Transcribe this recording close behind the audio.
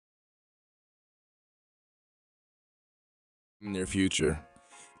near future.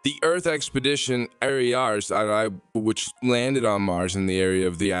 The Earth expedition Ares, which landed on Mars in the area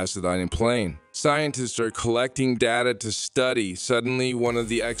of the Acidalia Plain. Scientists are collecting data to study. Suddenly, one of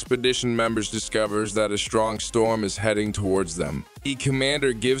the expedition members discovers that a strong storm is heading towards them. The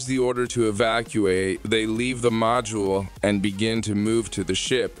commander gives the order to evacuate. They leave the module and begin to move to the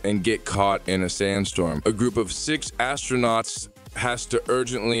ship and get caught in a sandstorm. A group of 6 astronauts has to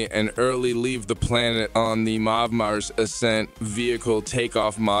urgently and early leave the planet on the Mars Ascent Vehicle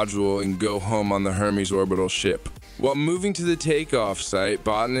takeoff module and go home on the Hermes orbital ship. While moving to the takeoff site,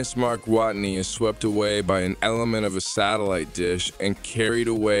 botanist Mark Watney is swept away by an element of a satellite dish and carried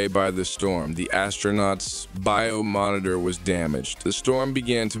away by the storm. The astronauts' biomonitor was damaged. The storm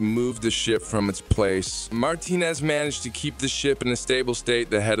began to move the ship from its place. Martinez managed to keep the ship in a stable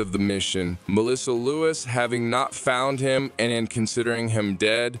state ahead of the mission. Melissa Lewis, having not found him and considering him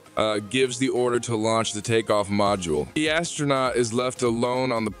dead, gives the order to launch the takeoff module. The astronaut is left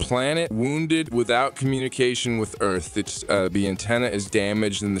alone on the planet, wounded, without communication with Earth. The antenna is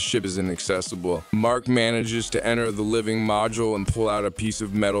damaged and the ship is inaccessible. Mark manages to enter the living module and pull out a piece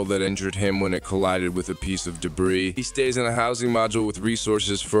of metal that injured him when it collided with a piece of debris. He stays in a housing module with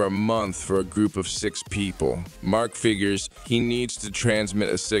resources for a month for a group of 6 people. Mark figures he needs to transmit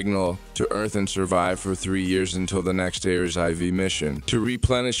a signal to Earth and survive for 3 years until the next Ares IV mission. To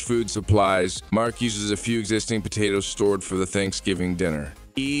replenish food supplies, Mark uses a few existing potatoes stored for the Thanksgiving dinner.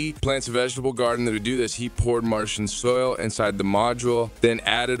 He plants a vegetable garden. To do this, he poured Martian soil inside the module, then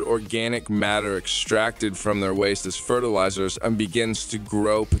added organic matter extracted from their waste as fertilizers and begins to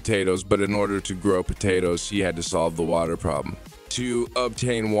grow potatoes. But in order to grow potatoes, he had to solve the water problem. To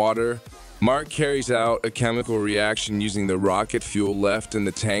obtain water, Mark carries out a chemical reaction using the rocket fuel left in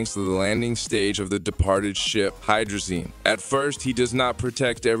the tanks of the landing stage of the departed ship, hydrazine. At first, he does not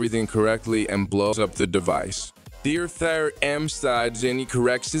protect everything correctly and blows up the device. The Earther M sides and he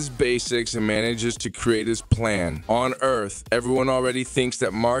corrects his basics and manages to create his plan. On Earth, everyone already thinks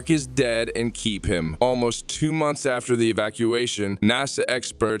that Mark is dead and keep him. Almost 2 months after the evacuation, NASA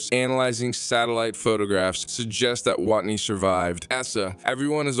experts analyzing satellite photographs suggest that Watney survived. NASA,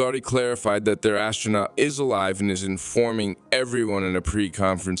 everyone has already clarified that their astronaut is alive and is informing everyone in a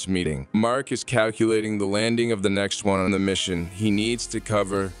pre-conference meeting. Mark is calculating the landing of the next one on the mission. He needs to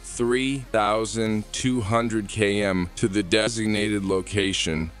cover 3,200 km to the designated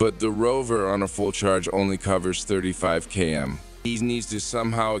location, but the rover on a full charge only covers 35 km. He needs to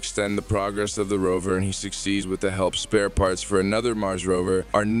somehow extend the progress of the rover, and he succeeds with the help. Spare parts for another Mars rover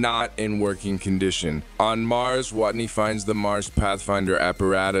are not in working condition. On Mars, Watney finds the Mars Pathfinder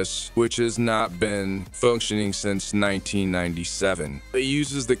apparatus, which has not been functioning since 1997. It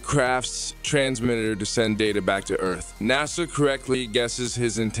uses the craft's transmitter to send data back to Earth. NASA correctly guesses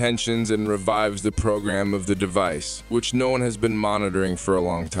his intentions and revives the program of the device, which no one has been monitoring for a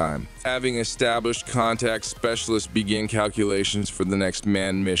long time. Having established contact, specialists begin calculations for the next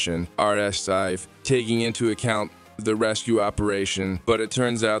manned mission, RS-5, taking into account the rescue operation, but it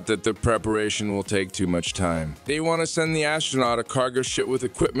turns out that the preparation will take too much time. They want to send the astronaut a cargo ship with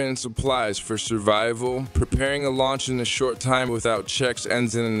equipment and supplies for survival. Preparing a launch in a short time without checks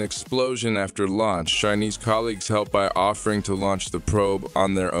ends in an explosion after launch. Chinese colleagues help by offering to launch the probe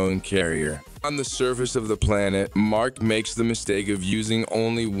on their own carrier. On the surface of the planet, Mark makes the mistake of using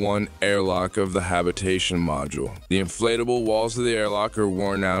only one airlock of the habitation module. The inflatable walls of the airlock are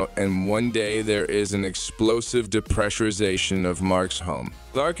worn out, and one day there is an explosive depressurization of Mark's home.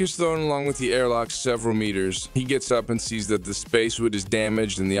 The ark is thrown along with the airlock several meters. He gets up and sees that the spacesuit is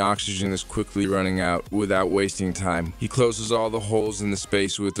damaged and the oxygen is quickly running out. Without wasting time, he closes all the holes in the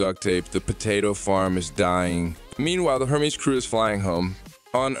spacesuit with duct tape. The potato farm is dying. Meanwhile, the Hermes crew is flying home.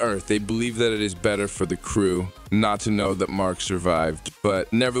 On Earth, they believe that it is better for the crew not to know that Mark survived,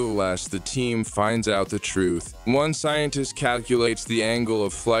 but nevertheless, the team finds out the truth. One scientist calculates the angle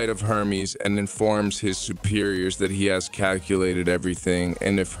of flight of Hermes and informs his superiors that he has calculated everything,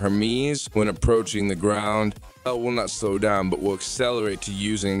 and if Hermes, when approaching the ground, will not slow down but will accelerate to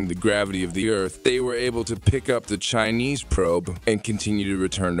using the gravity of the Earth, they were able to pick up the Chinese probe and continue to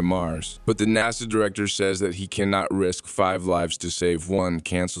return to Mars. But the NASA director says that he cannot risk 5 lives to save one,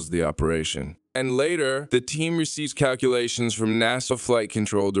 cancels the operation. And later, the team receives calculations from NASA Flight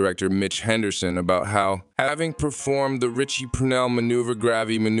Control Director Mitch Henderson about how, having performed the Ritchie-Brunel maneuver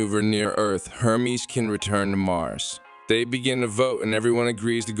gravity maneuver near Earth, Hermes can return to Mars. They begin to vote and everyone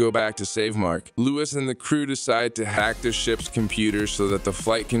agrees to go back to save Mark. Lewis and the crew decide to hack the ship's computer so that the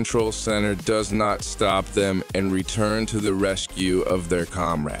flight control center does not stop them and return to the rescue of their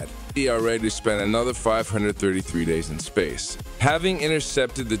comrade. They are ready to spend another 533 days in space. Having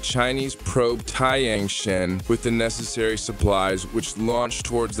intercepted the Chinese probe Tiantian with the necessary supplies, which launched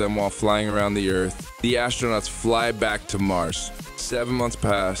towards them while flying around the Earth, the astronauts fly back to Mars. 7 months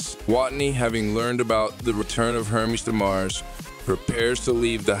pass. Watney, having learned about the return of Hermes to Mars, prepares to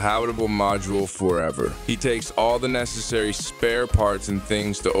leave the habitable module forever. He takes all the necessary spare parts and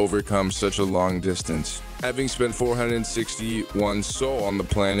things to overcome such a long distance. Having spent 461 Sol on the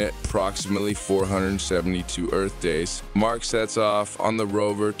planet, approximately 472 Earth days, Mark sets off on the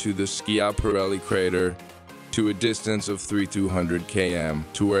rover to the Schiaparelli crater to a distance of 3,200 km,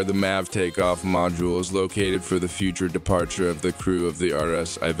 to where the MAV takeoff module is located for the future departure of the crew of the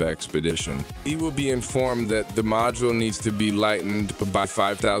RS expedition. He will be informed that the module needs to be lightened by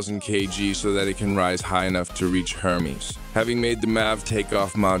 5,000 kg so that it can rise high enough to reach Hermes. Having made the MAV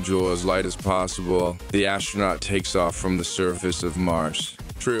takeoff module as light as possible, the astronaut takes off from the surface of Mars.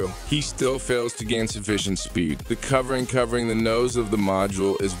 True, he still fails to gain sufficient speed. The covering the nose of the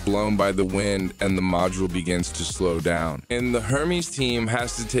module is blown by the wind and the module begins to slow down. And the Hermes team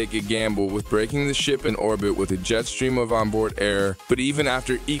has to take a gamble with breaking the ship in orbit with a jet stream of onboard air, but even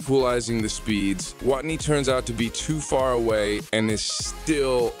after equalizing the speeds, Watney turns out to be too far away and is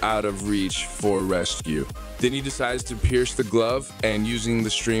still out of reach for rescue. Then he decides to pierce the glove and, using the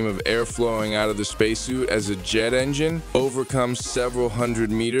stream of air flowing out of the spacesuit as a jet engine, overcomes several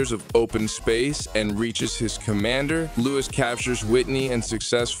hundred meters of open space and reaches his commander. Lewis captures Whitney and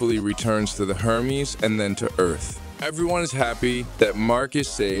successfully returns to the Hermes and then to Earth. Everyone is happy that Mark is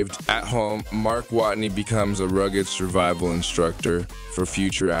saved. At home, Mark Watney becomes a rugged survival instructor for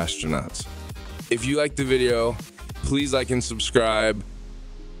future astronauts. If you liked the video, please like and subscribe.